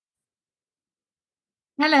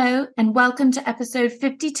Hello, and welcome to episode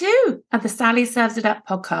 52 of the Sally Serves It Up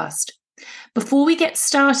podcast. Before we get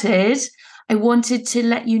started, I wanted to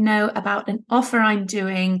let you know about an offer I'm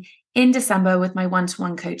doing in December with my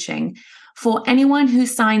one-to-one coaching. For anyone who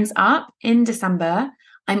signs up in December,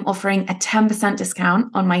 I'm offering a 10%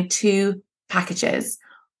 discount on my 2 packages.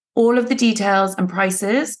 All of the details and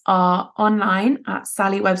prices are online at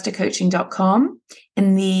sallywebstercoaching.com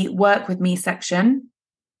in the Work With Me section.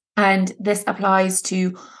 And this applies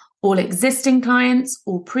to all existing clients,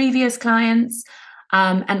 all previous clients,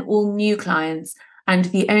 and all new clients. And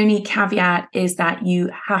the only caveat is that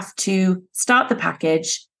you have to start the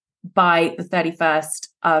package by the 31st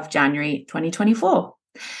of January, 2024.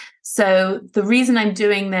 So the reason I'm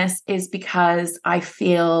doing this is because I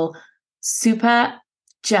feel super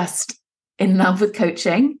just in love with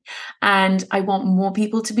coaching and I want more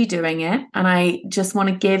people to be doing it. And I just want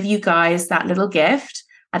to give you guys that little gift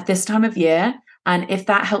at this time of year. And if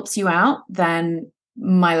that helps you out, then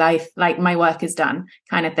my life, like my work is done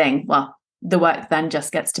kind of thing. Well, the work then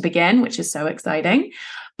just gets to begin, which is so exciting.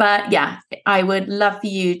 But yeah, I would love for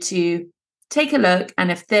you to take a look. And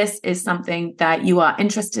if this is something that you are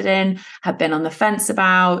interested in, have been on the fence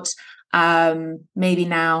about, maybe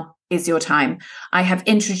now is your time. I have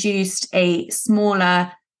introduced a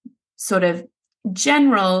smaller sort of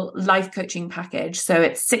general life coaching package. So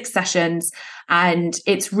it's 6 sessions and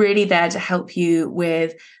it's really there to help you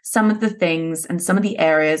with some of the things and some of the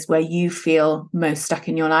areas where you feel most stuck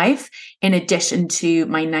in your life, in addition to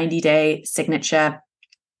my 90-day signature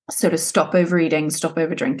sort of stop overeating, stop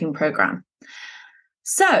over drinking program.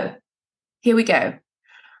 So here we go.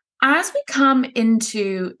 As we come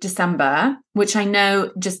into December, which I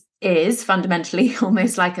know just is fundamentally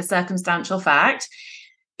almost like a circumstantial fact,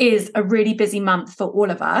 is a really busy month for all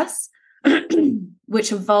of us,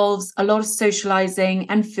 which involves a lot of socializing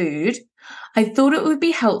and food. I thought it would be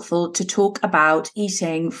helpful to talk about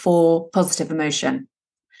eating for positive emotion.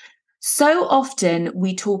 So often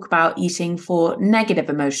we talk about eating for negative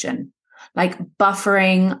emotion, like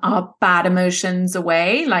buffering our bad emotions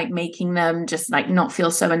away, like making them just like not feel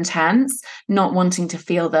so intense, not wanting to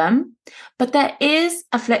feel them. But there is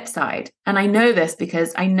a flip side. And I know this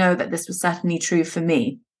because I know that this was certainly true for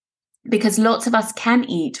me. Because lots of us can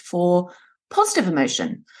eat for positive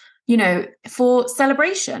emotion, for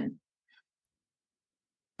celebration.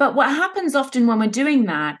 But what happens often when we're doing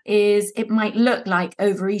that is it might look like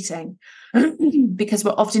overeating because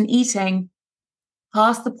we're often eating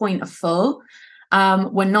past the point of full.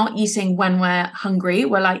 We're not eating when we're hungry.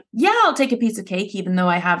 We're like, yeah, I'll take a piece of cake, even though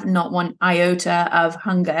I have not one iota of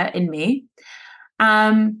hunger in me.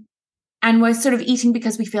 And we're sort of eating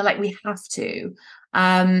because we feel like we have to.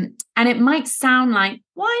 And it might sound like,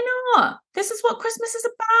 why not? This is what Christmas is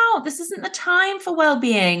about. This isn't the time for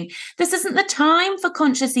well-being. This isn't the time for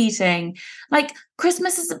conscious eating. Like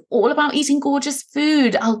Christmas is all about eating gorgeous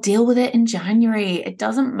food. I'll deal with it in January. It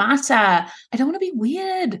doesn't matter. I don't want to be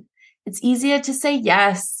weird. It's easier to say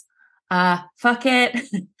yes. Fuck it.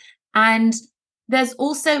 And there's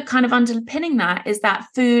also kind of underpinning that is that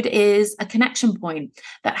food is a connection point,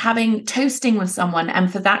 that having toasting with someone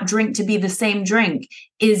and for that drink to be the same drink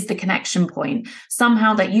is the connection point.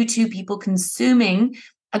 Somehow that you two people consuming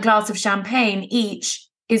a glass of champagne each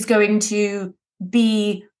is going to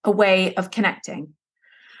be a way of connecting.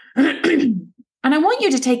 And I want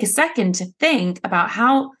you to take a second to think about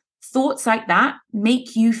how thoughts like that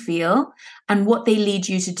make you feel and what they lead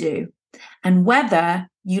you to do, and whether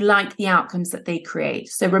you like the outcomes that they create.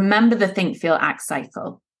 So remember the think, feel, act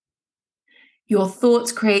cycle. Your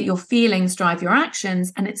thoughts create your feelings, drive your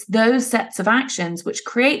actions, and it's those sets of actions which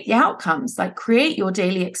create the outcomes, like create your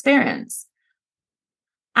daily experience.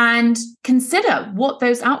 And consider what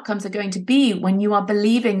those outcomes are going to be when you are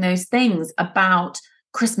believing those things about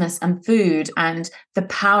Christmas and food and the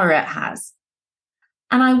power it has.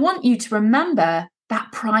 And I want you to remember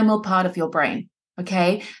that primal part of your brain,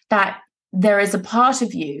 okay? That there is a part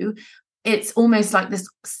of you, it's almost like this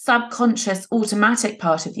subconscious automatic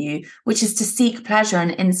part of you, which is to seek pleasure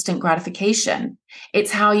and instant gratification.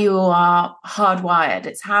 It's how you are hardwired.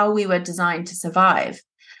 It's how we were designed to survive.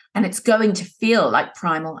 And it's going to feel like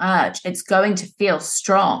primal urge. It's going to feel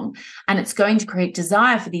strong. And it's going to create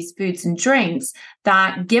desire for these foods and drinks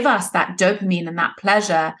that give us that dopamine and that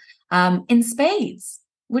pleasure in spades,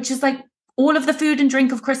 which is like all of the food and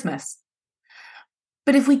drink of Christmas.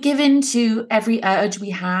 But if we give in to every urge we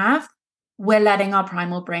have, we're letting our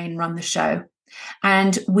primal brain run the show.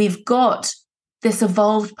 And we've got this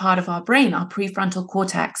evolved part of our brain, our prefrontal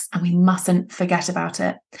cortex, and we mustn't forget about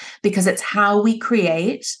it because it's how we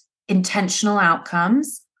create intentional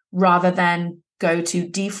outcomes rather than go to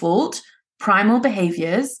default primal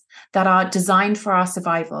behaviors that are designed for our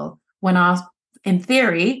survival, when in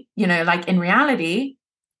theory, like in reality,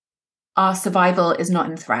 our survival is not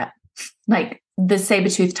in threat. Like the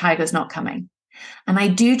saber-toothed tiger is not coming. And I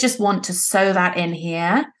do just want to sew that in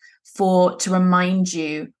here to remind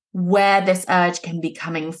you where this urge can be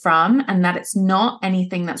coming from, and that it's not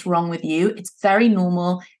anything that's wrong with you. It's very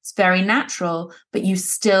normal. It's very natural, but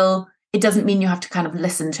it doesn't mean you have to kind of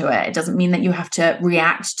listen to it. It doesn't mean that you have to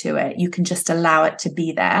react to it. You can just allow it to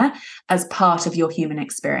be there as part of your human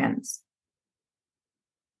experience.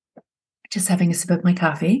 Just having a sip of my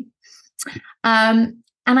coffee. And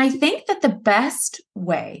I think that the best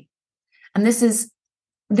way, and this is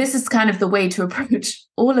kind of the way to approach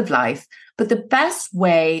all of life, but the best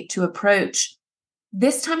way to approach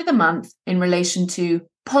this time of the month in relation to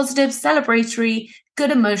positive, celebratory,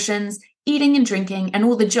 good emotions, eating and drinking, and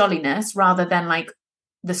all the jolliness, rather than like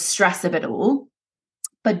the stress of it all.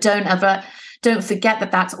 But don't forget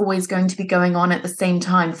that that's always going to be going on at the same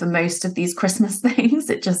time for most of these Christmas things.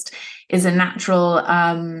 It just is a natural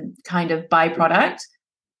kind of byproduct.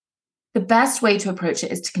 The best way to approach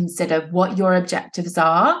it is to consider what your objectives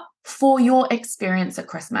are for your experience at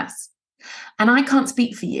Christmas. And I can't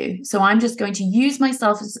speak for you, so I'm just going to use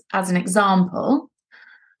myself as an example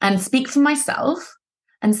and speak for myself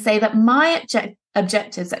and say that my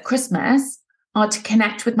objectives at Christmas are to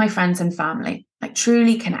connect with my friends and family, like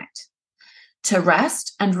truly connect, to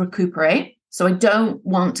rest and recuperate. So I don't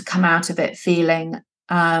want to come out of it feeling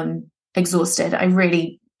exhausted.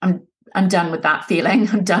 I'm done with that feeling.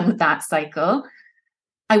 I'm done with that cycle.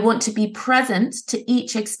 I want to be present to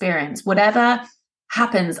each experience. Whatever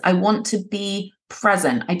happens, I want to be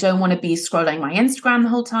present. I don't want to be scrolling my Instagram the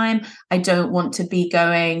whole time. I don't want to be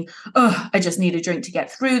going, oh, I just need a drink to get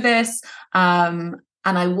through this. And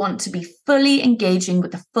I want to be fully engaging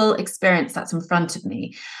with the full experience that's in front of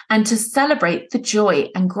me, and to celebrate the joy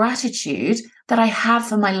and gratitude that I have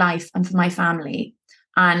for my life and for my family,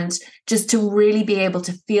 and just to really be able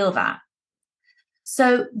to feel that.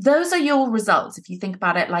 So those are your results. If you think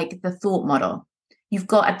about it like the thought model, you've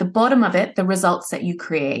got at the bottom of it the results that you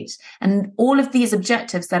create. And all of these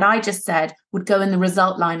objectives that I just said would go in the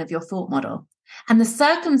result line of your thought model. And the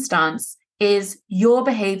circumstance is your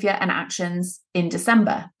behavior and actions in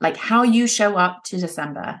December, like how you show up to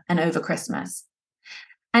December and over Christmas.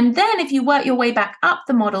 And then if you work your way back up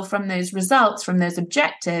the model from those results, from those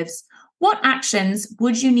objectives, what actions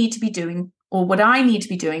would you need to be doing, or would I need to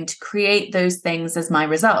be doing, to create those things as my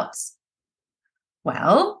results?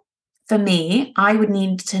 Well, for me, I would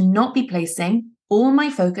need to not be placing all my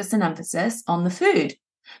focus and emphasis on the food,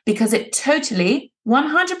 because it totally,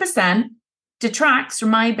 100% detracts from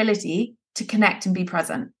my ability to connect and be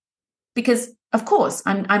present. Because, of course,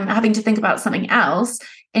 I'm having to think about something else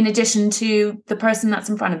in addition to the person that's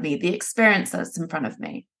in front of me, the experience that's in front of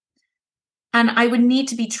me. And I would need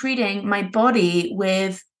to be treating my body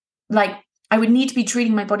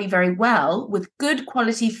very well with good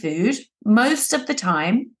quality food most of the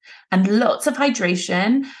time, and lots of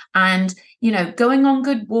hydration, and, going on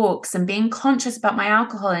good walks and being conscious about my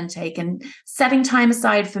alcohol intake and setting time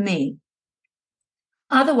aside for me.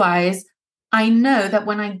 Otherwise, I know that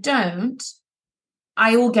when I don't,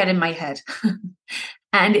 I all get in my head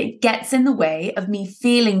and it gets in the way of me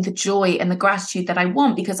feeling the joy and the gratitude that I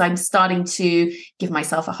want, because I'm starting to give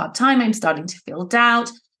myself a hard time. I'm starting to feel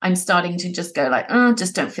doubt. I'm starting to just go like,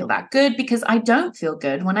 just don't feel that good, because I don't feel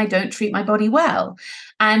good when I don't treat my body well.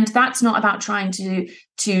 And that's not about trying to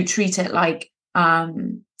treat it like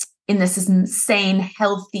in this insane,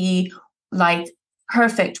 healthy, like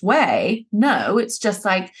perfect way. No, it's just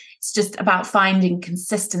about finding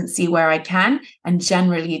consistency where I can, and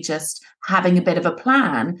generally just having a bit of a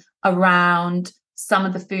plan around some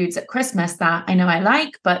of the foods at Christmas that I know I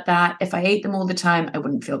like, but that if I ate them all the time, I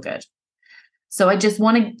wouldn't feel good. So I just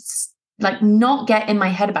want to not get in my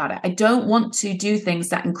head about it. I don't want to do things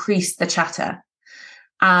that increase the chatter.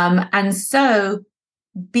 And so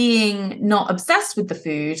being not obsessed with the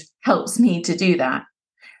food helps me to do that.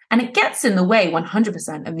 And it gets in the way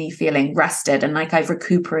 100% of me feeling rested and like I've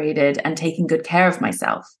recuperated and taken good care of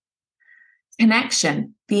myself.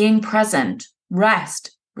 Connection, being present,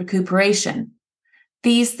 rest, recuperation.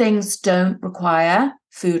 These things don't require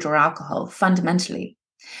food or alcohol fundamentally,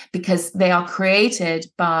 because they are created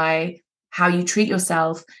by how you treat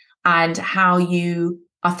yourself and how you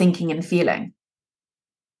are thinking and feeling.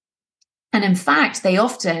 And in fact, they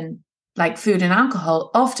often, like food and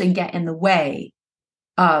alcohol, often get in the way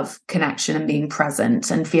of connection and being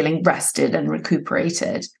present and feeling rested and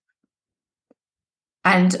recuperated.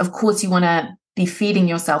 And of course, you want to be feeding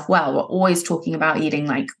yourself well. We're always talking about eating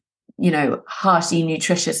hearty,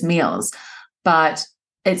 nutritious meals. but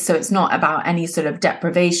it's not about any sort of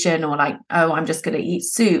deprivation or like, oh, I'm just going to eat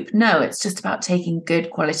soup. No, it's just about taking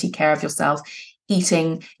good quality care of yourself,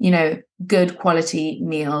 eating, good quality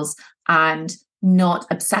meals and not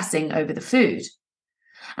obsessing over the food.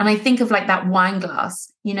 And I think of like that wine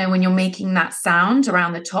glass, when you're making that sound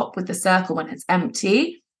around the top with the circle when it's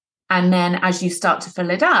empty. And then as you start to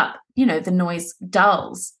fill it up, the noise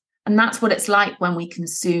dulls. And that's what it's like when we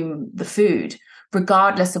consume the food,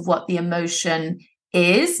 regardless of what the emotion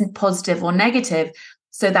is, positive or negative.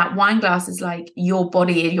 So that wine glass is like your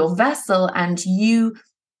body, your vessel, and you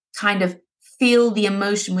kind of feel the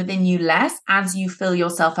emotion within you less as you fill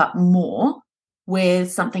yourself up more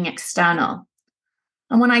with something external.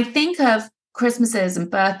 And when I think of Christmases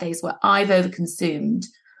and birthdays where I've overconsumed,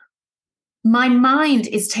 my mind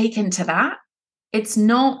is taken to that. It's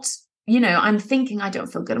not, I'm thinking I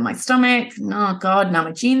don't feel good in my stomach. Oh God, now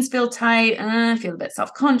my jeans feel tight. I feel a bit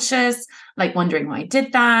self-conscious, like wondering why I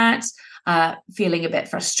did that, feeling a bit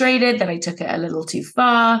frustrated that I took it a little too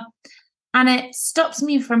far. And it stops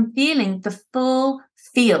me from feeling the full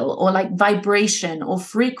feel or like vibration or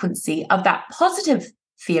frequency of that positive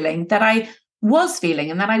feeling that I was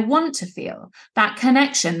feeling and that I want to feel, that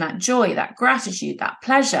connection, that joy, that gratitude, that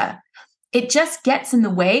pleasure. It just gets in the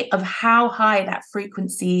way of how high that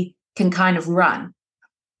frequency can kind of run,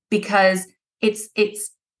 because it's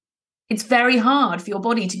very hard for your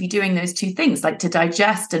body to be doing those two things, like to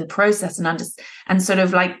digest and process and sort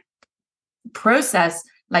of like process,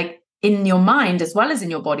 like in your mind as well as in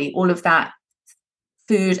your body, all of that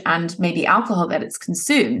food and maybe alcohol that it's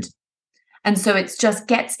consumed. And so it just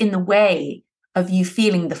gets in the way of you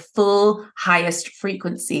feeling the full highest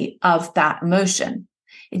frequency of that emotion.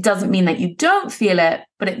 It doesn't mean that you don't feel it,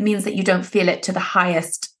 but it means that you don't feel it to the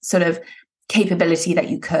highest sort of capability that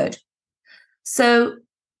you could. So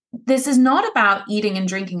this is not about eating and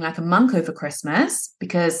drinking like a monk over Christmas,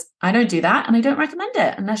 because I don't do that and I don't recommend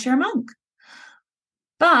it unless you're a monk.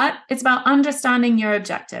 But it's about understanding your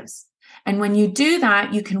objectives. And when you do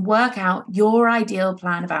that, you can work out your ideal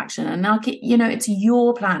plan of action. And now, it's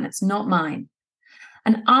your plan, it's not mine.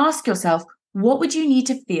 And ask yourself, what would you need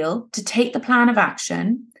to feel to take the plan of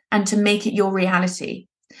action and to make it your reality?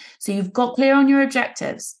 So you've got clear on your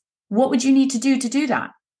objectives. What would you need to do that?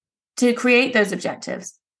 To create those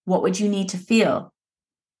objectives, what would you need to feel?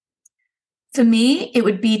 For me, it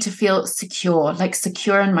would be to feel secure, like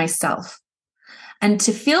secure in myself. And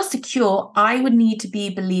to feel secure, I would need to be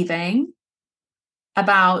believing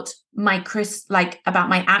about about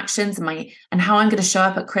my actions and how I'm going to show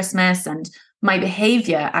up at Christmas and my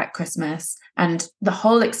behavior at Christmas and the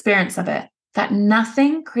whole experience of it, that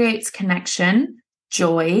nothing creates connection,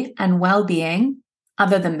 joy, and well-being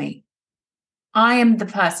other than me. I am the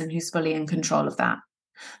person who's fully in control of that.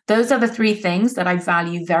 Those are the three things that I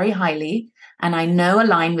value very highly and I know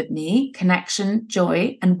align with me: connection,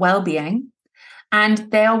 joy, and well-being. And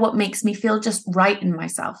they are what makes me feel just right in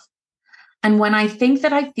myself. And when I think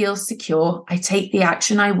that I feel secure, I take the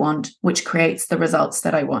action I want, which creates the results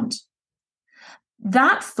that I want.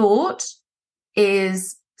 That thought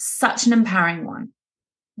is such an empowering one,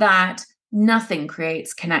 that nothing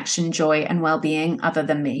creates connection, joy, and well-being other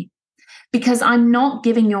than me, because I'm not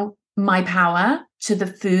giving my power to the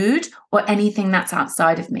food or anything that's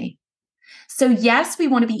outside of me. So yes, we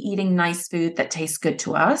want to be eating nice food that tastes good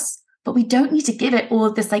to us, but we don't need to give it all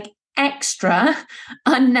of this like extra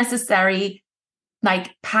unnecessary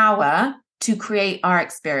like power to create our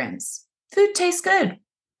experience. Food tastes good.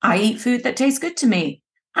 I eat food that tastes good to me,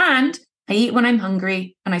 and I eat when I'm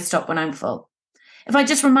hungry and I stop when I'm full. If I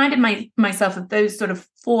just reminded myself of those sort of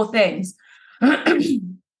 4 things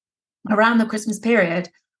around the Christmas period,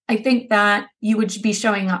 I think that you would be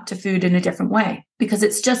showing up to food in a different way, because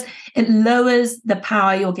it lowers the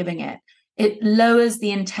power you're giving it. It lowers the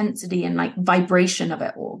intensity and like vibration of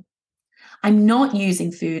it all. I'm not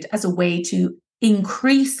using food as a way to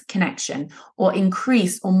increase connection or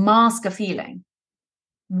increase or mask a feeling.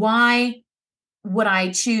 Why would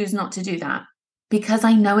I choose not to do that? Because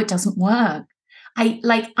I know it doesn't work.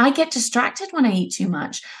 I get distracted when I eat too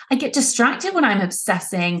much. I get distracted when I'm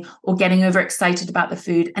obsessing or getting overexcited about the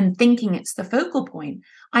food and thinking it's the focal point.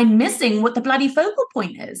 I'm missing what the bloody focal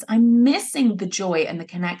point is. I'm missing the joy and the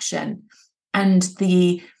connection and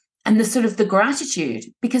the sort of the gratitude,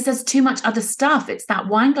 because there's too much other stuff. It's that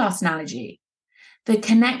wine glass analogy. The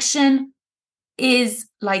connection is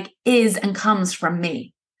and comes from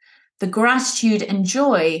me. The gratitude and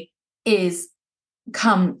joy is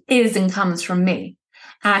and comes from me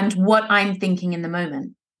and what I'm thinking in the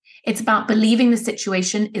moment. It's about believing the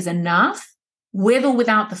situation is enough with or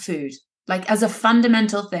without the food, like as a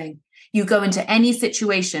fundamental thing. You go into any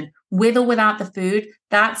situation with or without the food,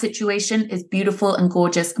 that situation is beautiful and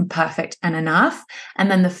gorgeous and perfect and enough.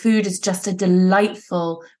 And then the food is just a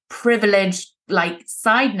delightful, privileged, like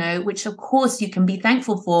side note, which of course you can be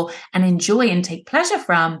thankful for and enjoy and take pleasure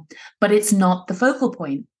from, but it's not the focal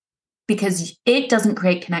point because it doesn't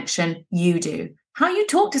create connection, you do. How you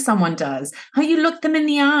talk to someone does, how you look them in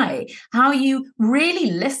the eye, how you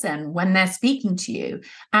really listen when they're speaking to you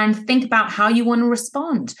and think about how you want to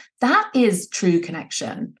respond. That is true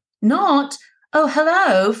connection, not, oh,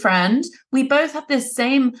 hello, friend. We both have this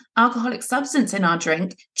same alcoholic substance in our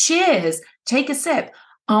drink. Cheers. Take a sip.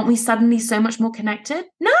 Aren't we suddenly so much more connected?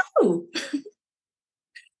 No.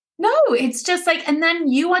 No, it's just like, and then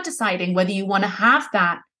you are deciding whether you want to have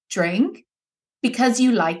that drink because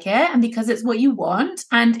you like it and because it's what you want.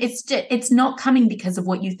 And it's not coming because of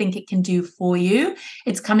what you think it can do for you.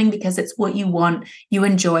 It's coming because it's what you want, you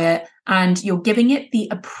enjoy it, and you're giving it the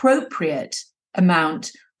appropriate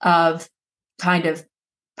amount of kind of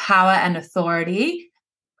power and authority.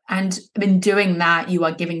 And in doing that, you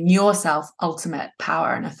are giving yourself ultimate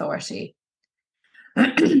power and authority.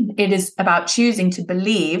 It is about choosing to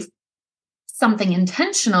believe something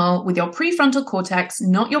intentional with your prefrontal cortex,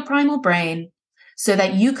 not your primal brain, so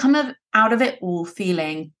that you come out of it all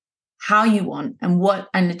feeling how you want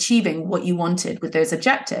and achieving what you wanted with those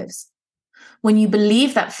objectives. When you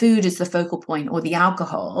believe that food is the focal point or the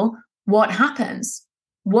alcohol, what happens?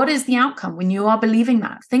 What is the outcome when you are believing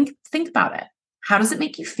that? Think about it. How does it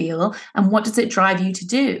make you feel? And what does it drive you to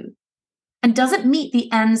do? And does it meet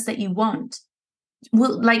the ends that you want?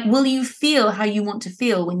 Will you feel how you want to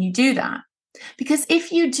feel when you do that? Because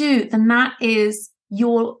if you do, then that is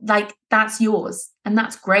that's yours and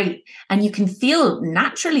that's great. And you can feel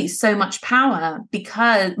naturally so much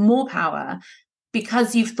more power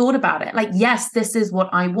because you've thought about it. Like, yes, this is what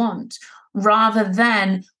I want, rather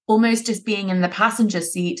than almost just being in the passenger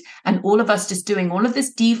seat and all of us just doing all of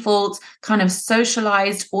this default kind of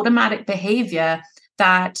socialized automatic behavior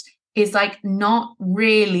that is like not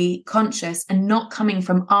really conscious and not coming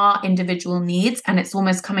from our individual needs. And it's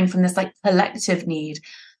almost coming from this like collective need,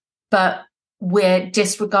 but we're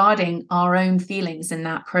disregarding our own feelings in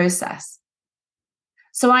that process.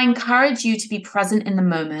 So I encourage you to be present in the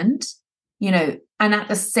moment, and at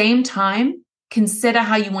the same time, consider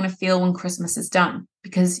how you want to feel when Christmas is done,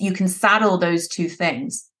 because you can saddle those two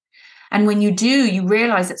things. And when you do, you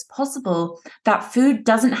realize it's possible that food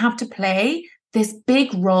doesn't have to play this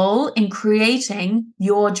big role in creating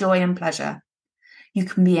your joy and pleasure. You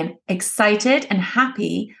can be excited and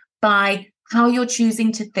happy by how you're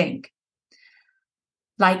choosing to think.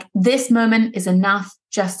 Like, this moment is enough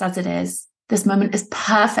just as it is. This moment is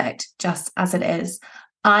perfect just as it is.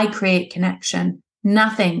 I create connection.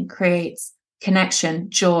 Nothing creates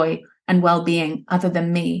connection, joy, and well-being other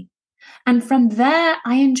than me. And from there,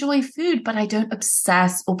 I enjoy food, but I don't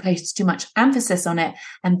obsess or place too much emphasis on it.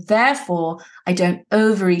 And therefore, I don't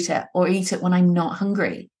overeat it or eat it when I'm not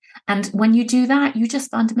hungry. And when you do that, you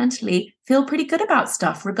just fundamentally feel pretty good about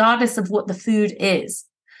stuff, regardless of what the food is.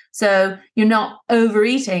 So you're not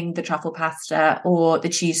overeating the truffle pasta or the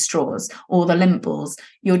cheese straws or the lint balls.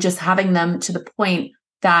 You're just having them to the point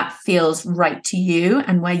that feels right to you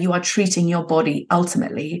and where you are treating your body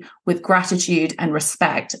ultimately with gratitude and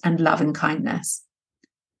respect and love and kindness.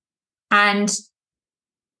 And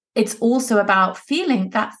it's also about feeling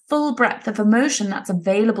that full breadth of emotion that's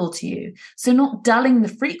available to you. So not dulling the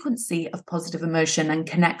frequency of positive emotion and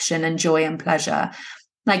connection and joy and pleasure.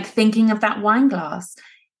 Like thinking of that wine glass.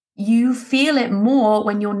 You feel it more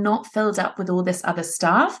when you're not filled up with all this other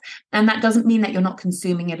stuff. And that doesn't mean that you're not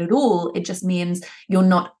consuming it at all. It just means you're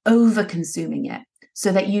not over consuming it,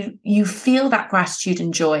 so that you feel that gratitude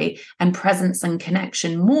and joy and presence and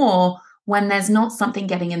connection more when there's not something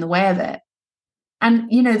getting in the way of it.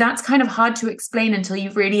 And, that's kind of hard to explain until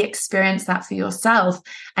you've really experienced that for yourself.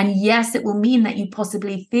 And yes, it will mean that you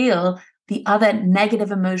possibly feel the other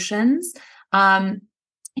negative emotions,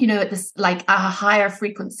 at this, like a higher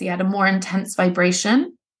frequency, at a more intense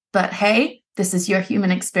vibration. But hey, this is your human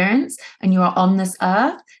experience and you are on this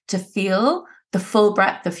earth to feel the full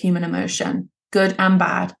breadth of human emotion, good and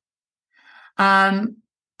bad. And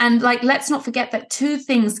let's not forget that two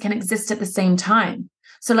things can exist at the same time.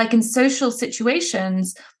 So like in social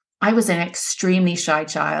situations, I was an extremely shy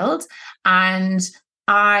child, and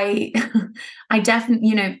I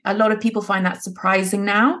definitely, a lot of people find that surprising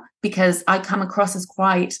now because I come across as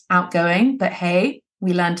quite outgoing, but hey,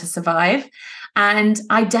 we learn to survive. And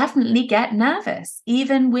I definitely get nervous,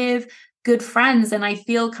 even with good friends. And I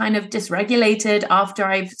feel kind of dysregulated after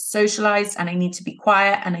I've socialized and I need to be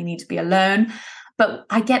quiet and I need to be alone. But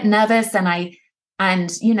I get nervous and I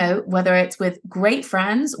And, whether it's with great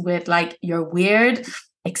friends, with like your weird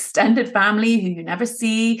extended family who you never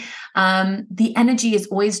see, the energy is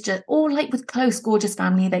always just, or like with close, gorgeous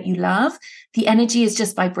family that you love, the energy is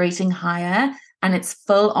just vibrating higher and it's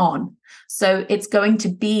full on. So it's going to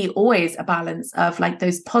be always a balance of like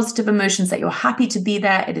those positive emotions that you're happy to be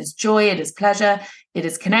there. It is joy, it is pleasure, it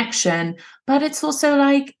is connection, but it's also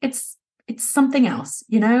like, it's something else,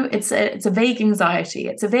 it's a vague anxiety.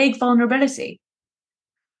 It's a vague vulnerability.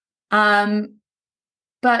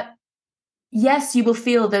 But yes, you will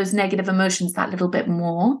feel those negative emotions that little bit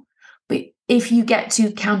more. But if you get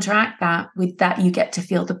to counteract that with that, you get to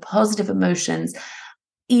feel the positive emotions,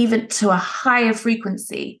 even to a higher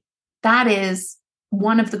frequency. That is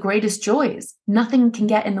one of the greatest joys. Nothing can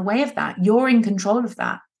get in the way of that. You're in control of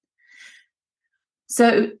that.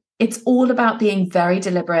 So it's all about being very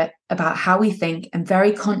deliberate about how we think and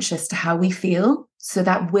very conscious to how we feel, so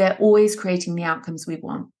that we're always creating the outcomes we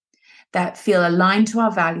want, that feel aligned to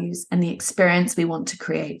our values and the experience we want to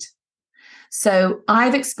create. So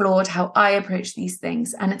I've explored how I approach these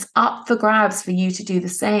things, and it's up for grabs for you to do the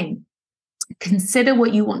same. Consider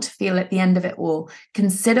what you want to feel at the end of it all.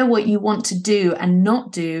 Consider what you want to do and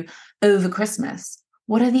not do over Christmas.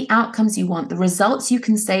 What are the outcomes you want? The results you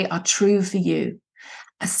can say are true for you.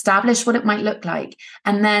 Establish what it might look like.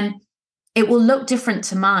 And then it will look different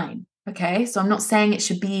to mine. Okay. So I'm not saying it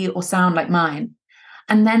should be or sound like mine.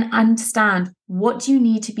 And then understand, what do you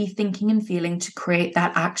need to be thinking and feeling to create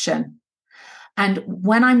that action? And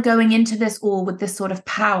when I'm going into this all with this sort of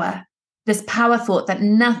power, this power thought that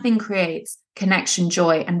nothing creates connection,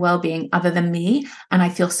 joy, and well-being other than me, and I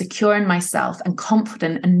feel secure in myself and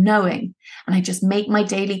confident and knowing, and I just make my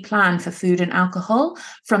daily plan for food and alcohol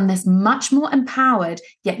from this much more empowered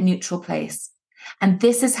yet neutral place. And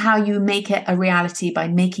this is how you make it a reality, by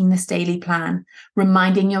making this daily plan,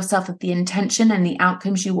 reminding yourself of the intention and the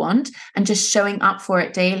outcomes you want, and just showing up for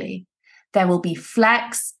it daily. There will be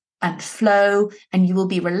flex and flow, and you will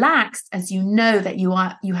be relaxed as you know that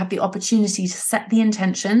you have the opportunity to set the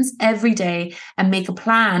intentions every day and make a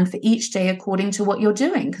plan for each day according to what you're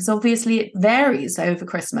doing, because obviously it varies over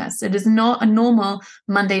Christmas. It is not a normal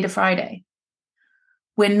Monday to Friday.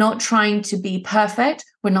 We're not trying to be perfect.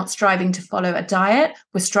 We're not striving to follow a diet.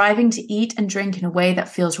 We're striving to eat and drink in a way that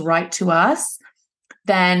feels right to us.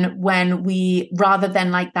 Then rather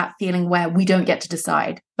than like that feeling where we don't get to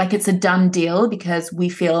decide, like it's a done deal because we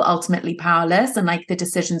feel ultimately powerless and like the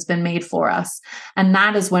decision's been made for us. And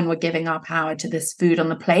that is when we're giving our power to this food on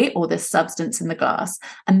the plate or this substance in the glass.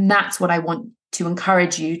 And that's what I want to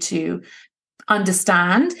encourage you to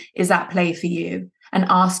understand is at play for you, and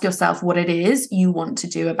ask yourself what it is you want to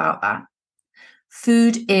do about that.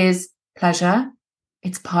 Food is pleasure.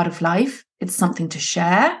 It's part of life. It's something to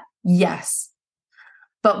share. Yes.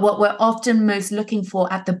 But what we're often most looking for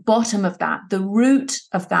at the bottom of that, the root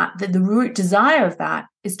of that, the root desire of that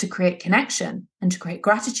is to create connection and to create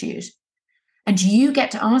gratitude. And you get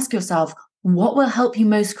to ask yourself, what will help you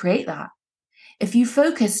most create that? If you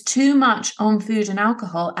focus too much on food and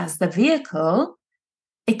alcohol as the vehicle,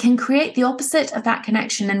 it can create the opposite of that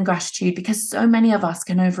connection and gratitude, because so many of us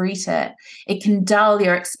can overeat it. It can dull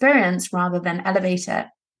your experience rather than elevate it.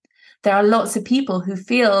 There are lots of people who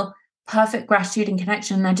feel perfect gratitude and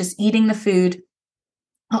connection. They're just eating the food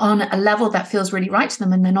on a level that feels really right to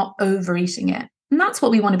them, and they're not overeating it. And that's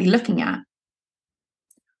what we want to be looking at.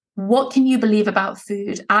 What can you believe about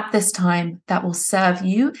food at this time that will serve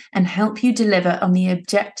you and help you deliver on the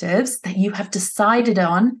objectives that you have decided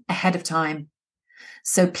on ahead of time?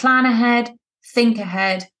 So plan ahead, think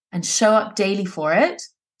ahead, and show up daily for it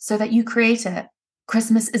so that you create it.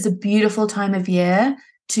 Christmas is a beautiful time of year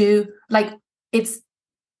to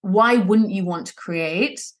why wouldn't you want to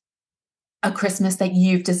create a Christmas that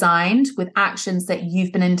you've designed with actions that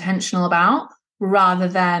you've been intentional about, rather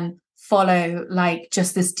than follow like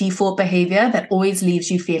just this default behavior that always leaves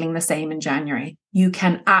you feeling the same in January? You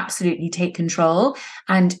can absolutely take control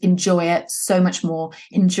and enjoy it so much more.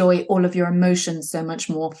 Enjoy all of your emotions so much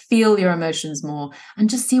more. Feel your emotions more, and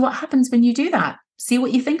just see what happens when you do that. See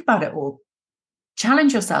what you think about it all.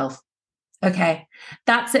 Challenge yourself. Okay,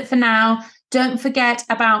 that's it for now. Don't forget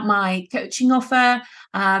about my coaching offer.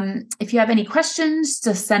 If you have any questions,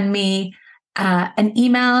 just send me an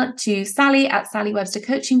email to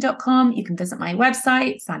sally@sallywebstercoaching.com. You can visit my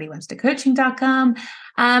website, sallywebstercoaching.com.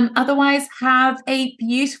 Otherwise, have a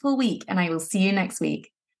beautiful week, and I will see you next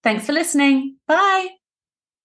week. Thanks for listening. Bye.